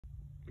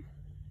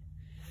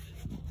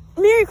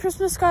Merry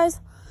Christmas, guys.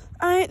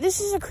 This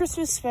is a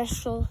Christmas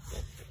special.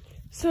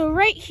 So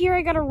right here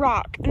I got a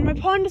rock, and my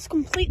pond is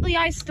completely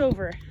iced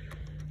over.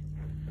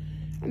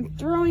 I'm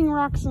throwing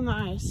rocks on the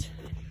ice.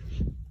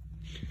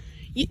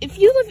 If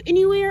you live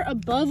anywhere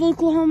above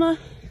Oklahoma,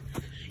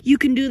 you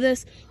can do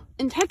this.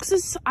 In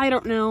Texas, I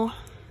don't know.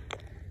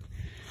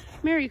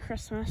 Merry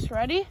Christmas.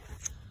 Ready?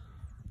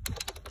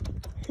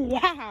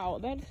 Wow,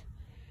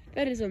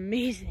 that is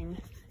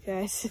amazing,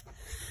 guys.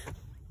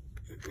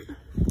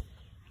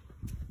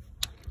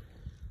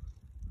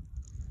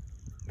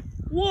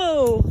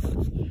 Whoa,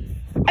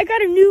 I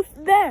got a new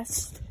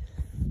vest.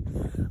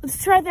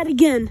 Let's try that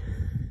again.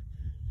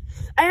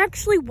 I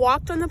actually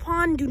walked on the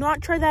pond. Do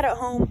not try that at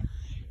home.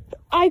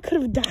 I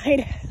could have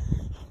died.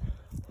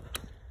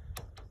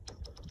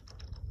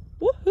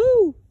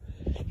 Woohoo!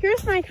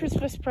 Here's my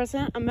Christmas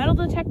present, a metal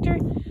detector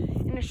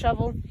and a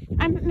shovel.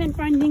 I haven't been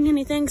finding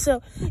anything,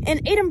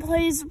 and Aiden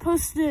Plays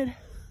posted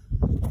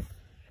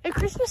a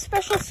Christmas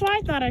special, so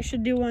I thought I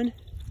should do one.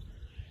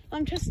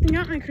 I'm testing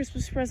out my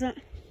Christmas present.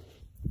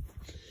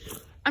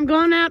 I'm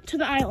going out to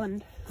the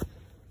island.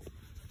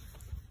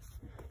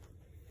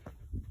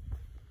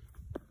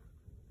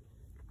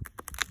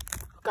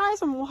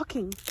 Guys, I'm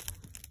walking.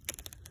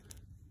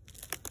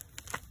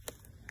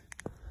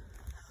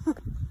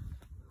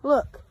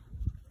 Look.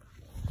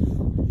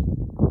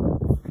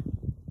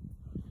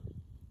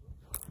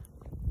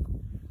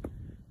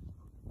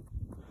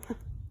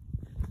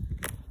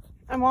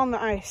 I'm on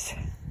the ice.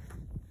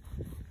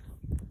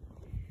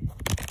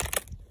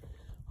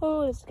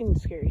 Oh, it's getting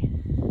scary.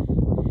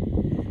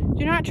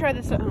 Do not try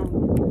this at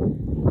home.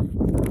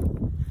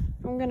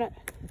 I'm gonna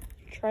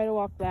try to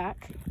walk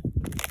back.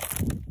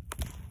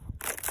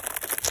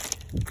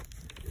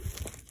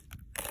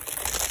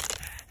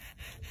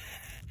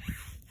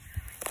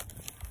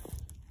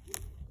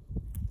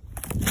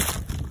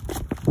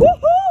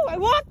 Woohoo! I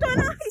walked on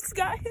ice,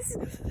 guys.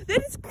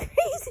 That is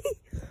crazy.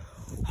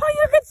 Oh,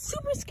 I got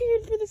super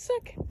scared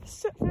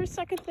for a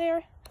second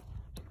there.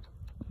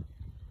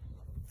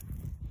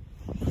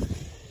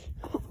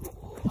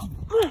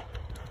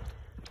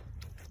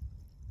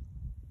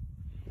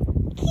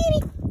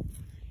 Kitty!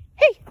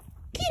 Hey,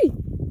 Kitty!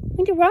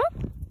 Want to rock?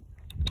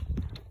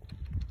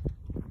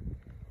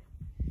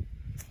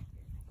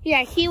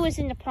 Yeah, he was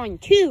in the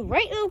pond too,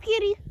 right, little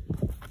kitty?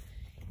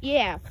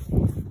 Yeah.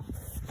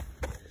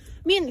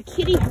 Me and the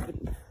kitty have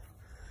been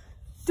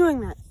doing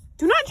that.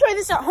 Do not try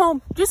this at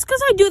home. Just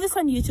because I do this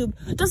on YouTube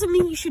doesn't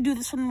mean you should do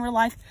this in real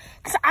life.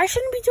 Because I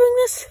shouldn't be doing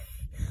this.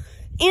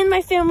 And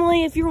my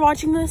family, if you're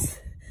watching this,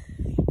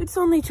 it's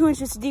only 2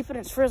 inches deep and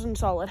it's frozen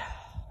solid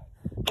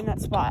in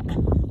that spot.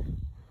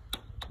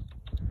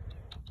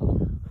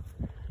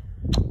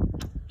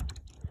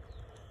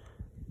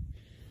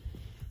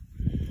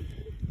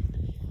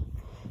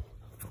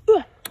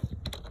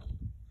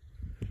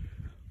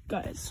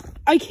 Guys,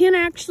 I can't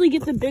actually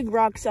get the big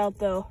rocks out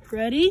though.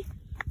 Ready?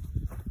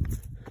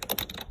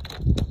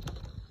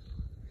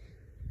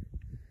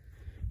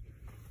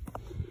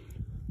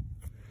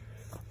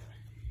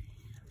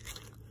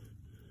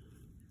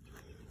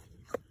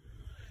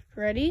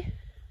 Ready?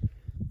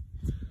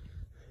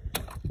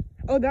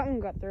 Oh, that one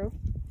got through.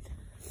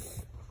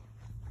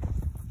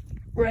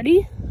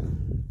 Ready?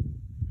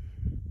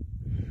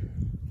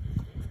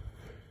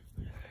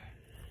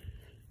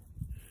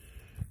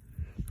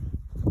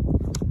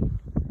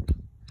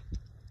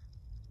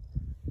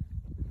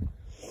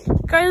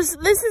 Guys,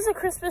 this is a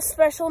Christmas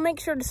special. Make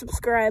sure to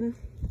subscribe.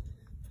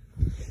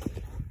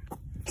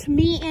 To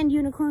me and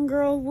Unicorn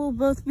Girl will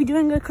both be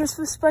doing a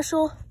Christmas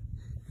special.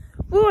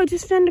 Oh, I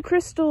just found a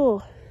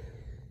crystal.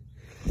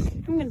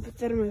 I'm gonna put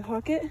that in my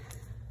pocket.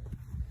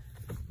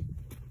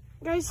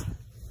 Guys,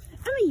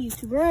 I'm a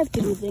YouTuber. I have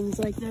to do things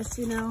like this,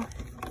 you know.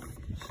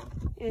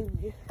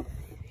 And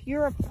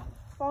you're a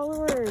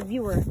follower or a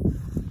viewer.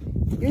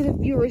 You're the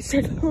viewer,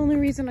 so the only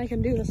reason I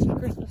can do this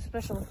Christmas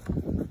special.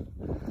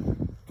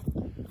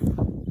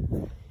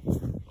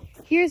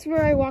 Here's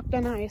where I walked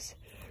on ice.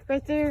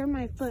 Right there,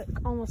 my foot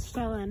almost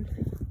fell in.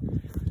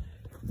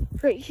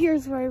 Right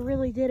here's where I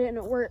really did it and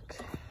it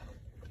worked.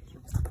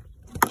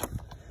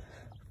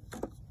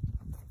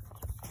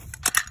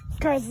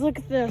 Guys, look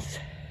at this.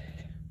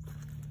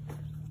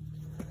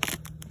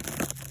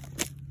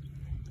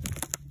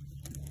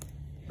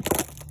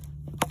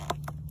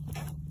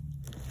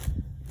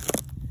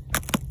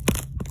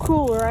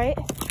 Cool, right?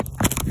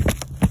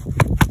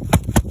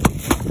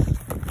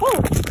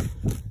 Oh!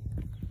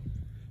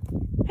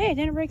 Hey, I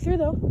didn't break through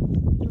though.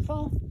 Didn't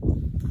fall.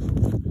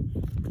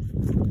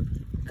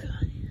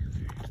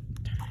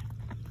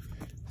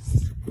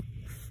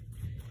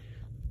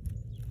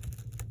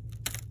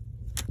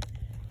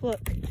 Look,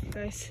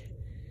 guys.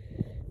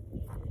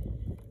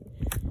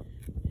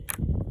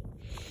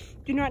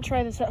 Do not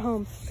try this at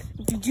home.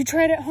 Did you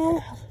try it at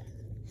home?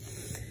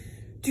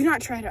 Do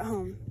not try it at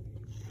home.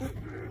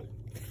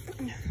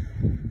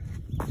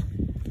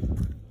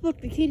 Look,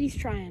 the kitty's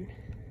trying.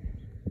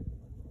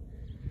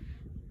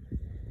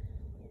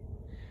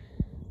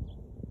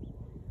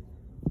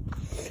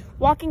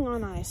 walking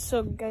on ice.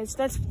 So guys,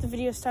 that's the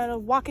video's title,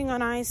 Walking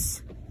on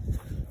Ice.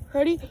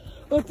 Ready?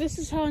 Look, this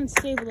is how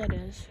unstable it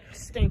is.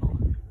 Stable.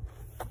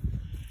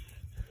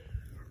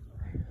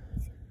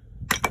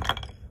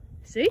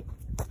 See?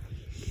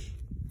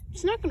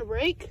 It's not gonna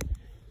break.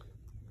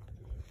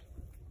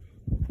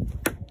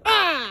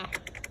 Ah!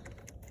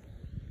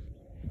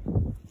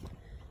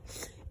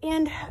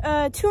 And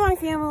to my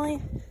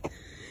family,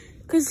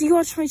 because you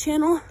watch my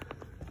channel,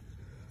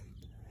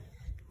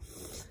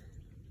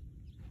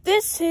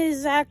 this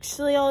is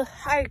actually,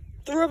 I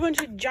threw a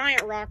bunch of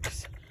giant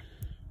rocks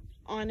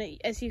on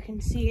it, as you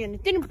can see, and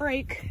it didn't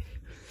break.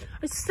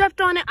 I stepped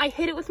on it, I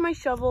hit it with my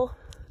shovel,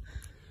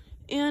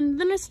 and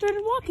then I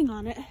started walking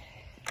on it.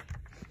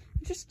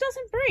 It just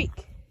doesn't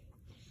break.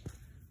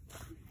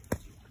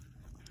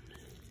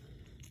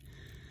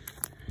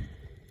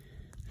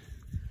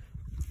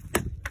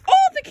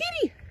 Oh, the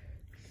kitty!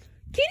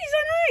 Kitty's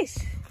on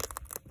ice!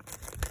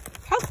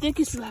 How thick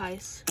is the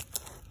ice?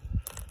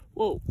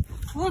 Whoa,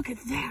 look at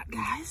that,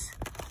 guys.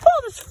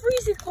 Oh, that's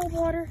freezing cold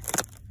water.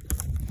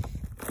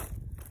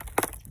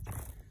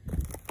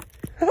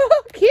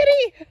 Oh,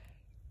 kitty!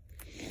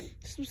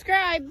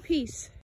 Subscribe, peace.